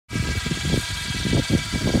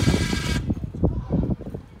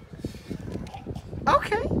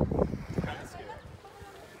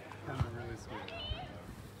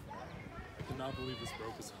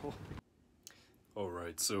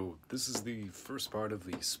Alright, so this is the first part of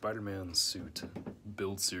the Spider-Man suit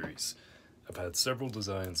build series. I've had several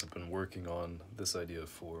designs I've been working on this idea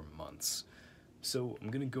for months. So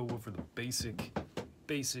I'm gonna go over the basic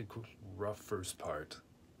rough first part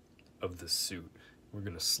of this suit. We're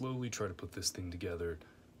gonna slowly try to put this thing together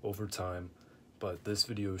over time, but this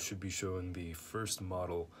video should be showing the first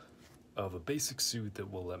model of a basic suit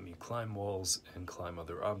that will let me climb walls and climb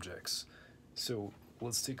other objects. So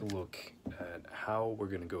let's take a look at how we're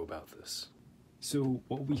going to go about this. So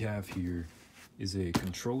what we have here is a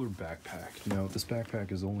controller backpack. Now this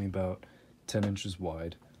backpack is only about 10 inches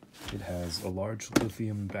wide. It has a large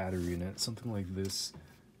lithium battery in it, something like this,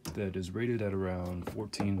 that is rated at around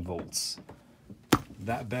 14 volts.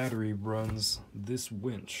 That battery runs this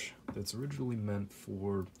winch that's originally meant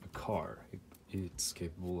for a car. It's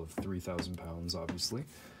capable of 3,000 pounds, obviously.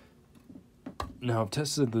 Now, I've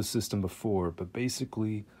tested this system before, but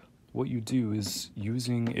basically what you do is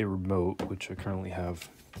using a remote, which I currently have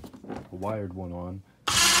a wired one on,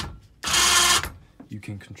 you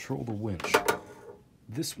can control the winch.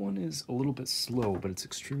 This one is a little bit slow, but it's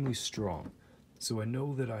extremely strong. So I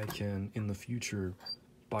know that I can, in the future,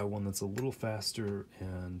 buy one that's a little faster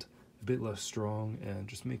and a bit less strong and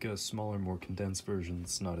just make a smaller, more condensed version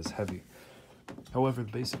that's not as heavy. However,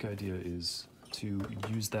 the basic idea is to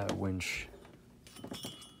use that winch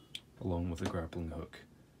along with a grappling hook.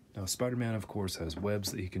 Now, Spider-Man, of course, has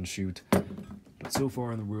webs that he can shoot, but so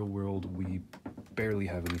far in the real world, we barely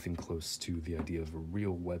have anything close to the idea of a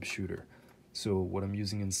real web shooter. So what I'm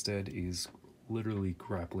using instead is literally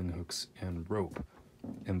grappling hooks and rope.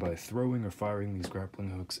 And by throwing or firing these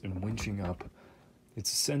grappling hooks and winching up,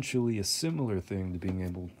 it's essentially a similar thing to being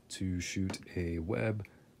able to shoot a web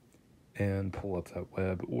and pull up that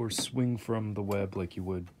web, or swing from the web like you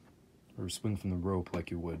would, or swing from the rope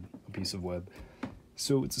like you would a piece of web.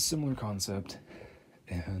 So it's a similar concept,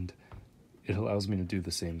 and it allows me to do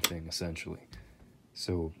the same thing, essentially.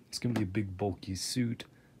 So it's going to be a big, bulky suit,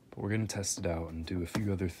 but we're going to test it out and do a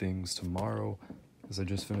few other things tomorrow, as I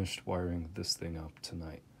just finished wiring this thing up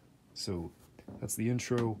tonight. So that's the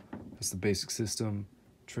intro, that's the basic system.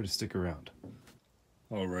 Try to stick around.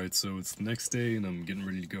 Alright, so it's the next day, and I'm getting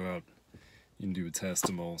ready to go out and do a test.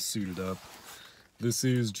 I'm all suited up. This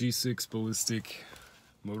is G6 ballistic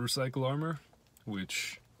motorcycle armor,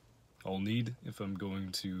 which I'll need if I'm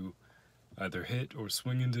going to either hit or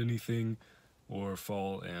swing into anything or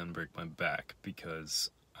fall and break my back,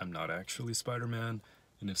 because I'm not actually Spider-Man,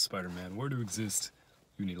 and if Spider-Man were to exist,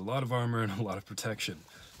 you need a lot of armor and a lot of protection,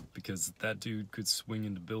 because that dude could swing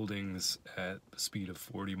into buildings at the speed of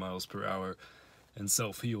 40 miles per hour and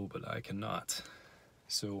self-heal, but I cannot.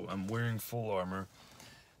 So I'm wearing full armor.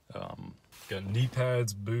 Got knee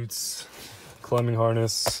pads, boots, climbing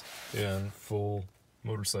harness, and full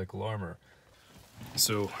motorcycle armor.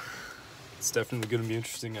 So it's definitely going to be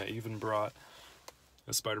interesting. I even brought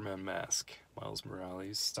a Spider-Man mask, Miles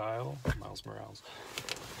Morales style. Miles Morales.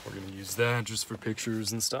 We're going to use that just for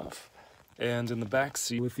pictures and stuff. And in the back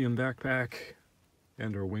seat, lithium backpack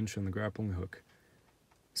and our winch and the grappling hook.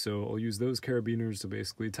 So I'll use those carabiners to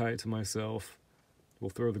basically tie it to myself. We'll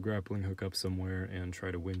throw the grappling hook up somewhere and try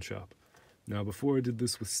to winch up. Now, before I did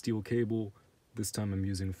this with steel cable, this time I'm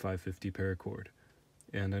using 550 paracord.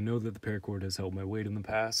 And I know that the paracord has held my weight in the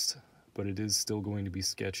past, but it is still going to be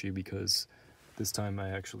sketchy because this time I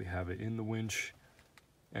actually have it in the winch.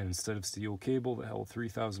 And instead of steel cable that held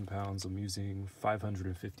 3,000 pounds, I'm using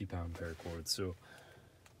 550 pound paracord. So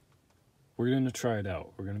we're going to try it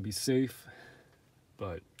out. We're going to be safe,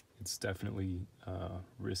 but it's definitely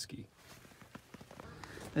risky.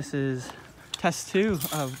 This is test 2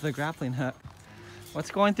 of the grappling hook.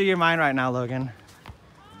 What's going through your mind right now, Logan?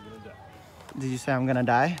 I'm gonna die. Did you say I'm gonna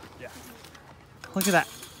die? Yeah. Look at that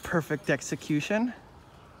perfect execution.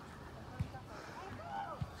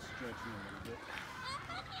 Stretching a little bit.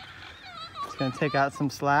 It's gonna take out some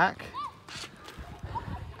slack.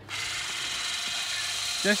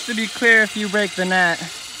 Just to be clear, if you break the net.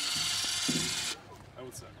 I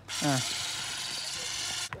would say.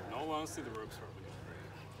 In all honesty, the rope's probably gonna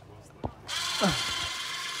break.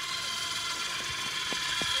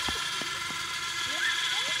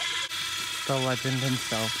 The legend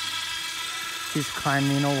himself. He's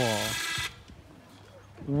climbing a wall.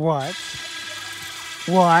 What?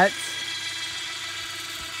 What?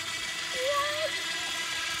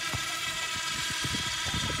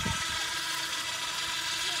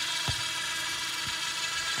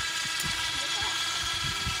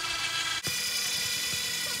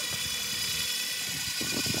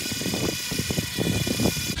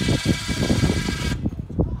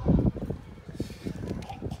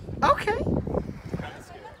 Kind of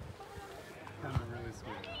scary.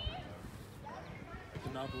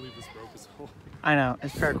 cannot believe this rope is holding. I know,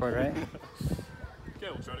 it's paracord, right? Okay,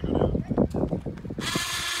 we'll try to go down.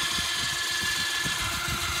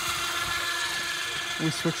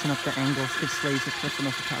 We're switching up the angles. It's laser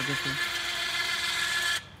professional photography.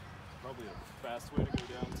 Probably a fast way to go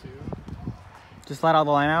down too. Just let all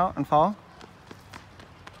the line out and fall.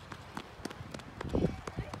 It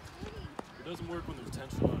doesn't work when there's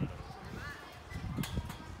tension on it.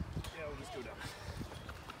 Yeah, we'll just go down.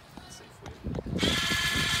 Safely.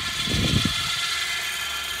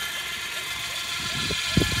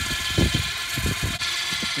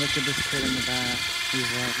 Look at this kid in the back. He's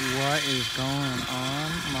like, what is going on?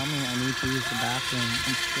 Mommy, I need to use the bathroom.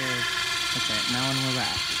 I'm scared. Okay, now when we're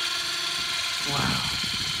back. Wow.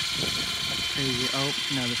 That's crazy. Oh,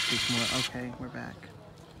 no, this keeps more. Okay, we're back.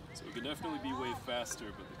 So it could definitely be way faster,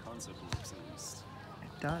 but the concept works at least.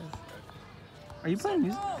 It does. Are you playing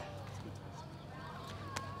music?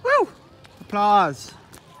 Woo! Applause.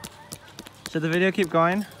 Should the video keep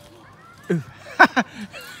going? Ooh.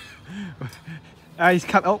 He's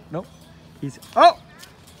come. Oh, no. He's. Oh!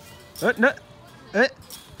 No. No.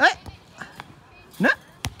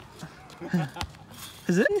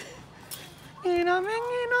 Is it?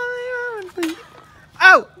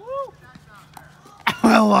 Oh!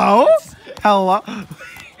 Hello? Hello?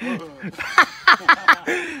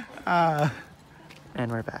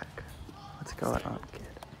 And we're back. What's going on, kid?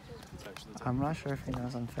 I'm not sure if he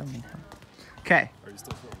knows I'm filming him. Okay. Are you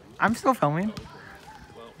still filming? I'm still filming. Oh, okay.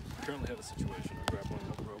 Well, we currently have a situation. Our grappling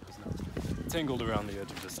hook rope is now tangled around the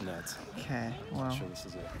edge of this net. Okay, well, I'm sure this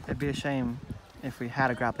is it. it'd be a shame if we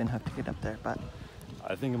had a grappling hook to get up there, but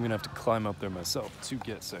I think I'm gonna have to climb up there myself to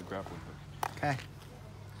get said grappling hook. okay.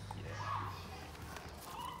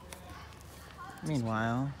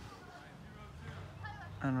 Meanwhile,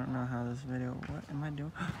 I don't know how this video. What am I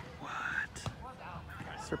doing? What?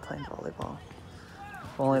 They're playing volleyball.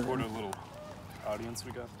 Only Record a little audience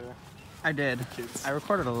we got there. I did. Kids. I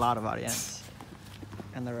recorded a lot of audience.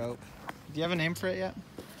 And the rope. Do you have a name for it yet?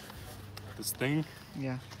 This thing,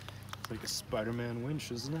 Yeah. it's like a Spiderman winch,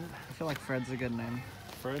 isn't it? I feel like Fred's a good name.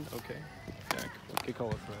 Fred? Okay. Yeah, okay, call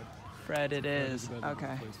it Fred. Fred it is. Fred better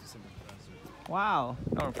Okay. replace with something faster. Wow.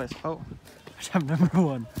 No replace. Oh. I'm number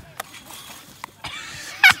one.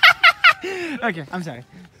 Okay, I'm sorry.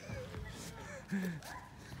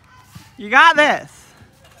 You got this.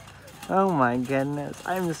 Oh my goodness.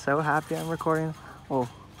 I'm so happy I'm recording. Oh,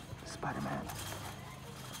 Spider-Man.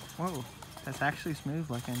 Whoa, that's actually smooth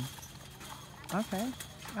looking. Okay,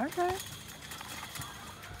 okay.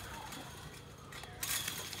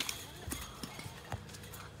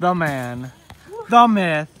 The man, the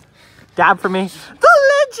myth, dab for me, the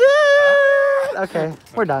legend. Okay,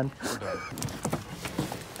 we're done. We're done.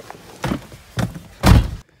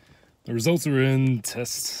 The results are in.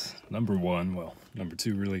 Test number 1, well, number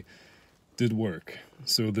 2 really did work.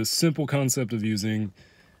 So this simple concept of using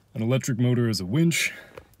an electric motor as a winch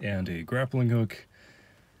and a grappling hook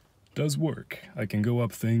does work. I can go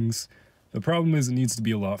up things. The problem is it needs to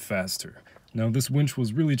be a lot faster. Now this winch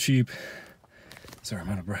was really cheap. Sorry, I'm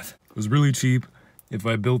out of breath. It was really cheap. If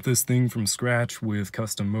I built this thing from scratch with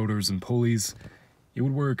custom motors and pulleys, it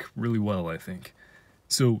would work really well, I think.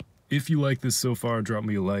 So if you like this so far, drop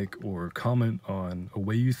me a like or comment on a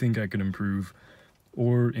way you think I could improve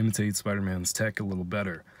or imitate Spider-Man's tech a little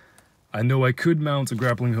better. I know I could mount a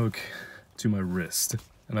grappling hook to my wrist,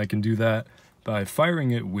 and I can do that by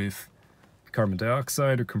firing it with carbon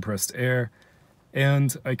dioxide or compressed air,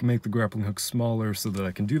 and I can make the grappling hook smaller so that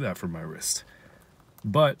I can do that for my wrist.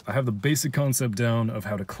 But I have the basic concept down of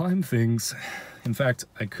how to climb things. In fact,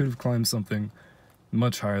 I could have climbed something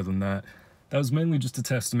much higher than that. That was mainly just a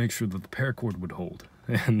test to make sure that the paracord would hold,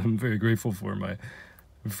 and I'm very grateful for my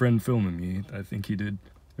friend filming me. I think he did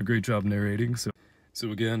a great job narrating.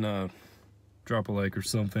 So again, drop a like or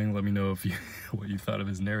something. Let me know if you what you thought of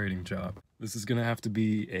his narrating job. This is gonna have to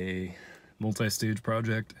be a multi-stage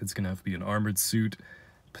project. It's gonna have to be an armored suit.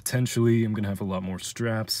 Potentially, I'm gonna have a lot more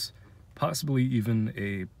straps. Possibly even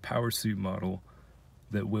a power suit model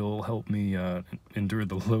that will help me endure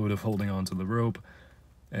the load of holding onto the rope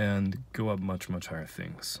and go up much, much higher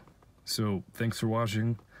things. So thanks for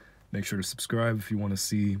watching. Make sure to subscribe if you want to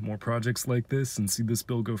see more projects like this and see this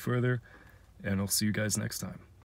build go further. And I'll see you guys next time.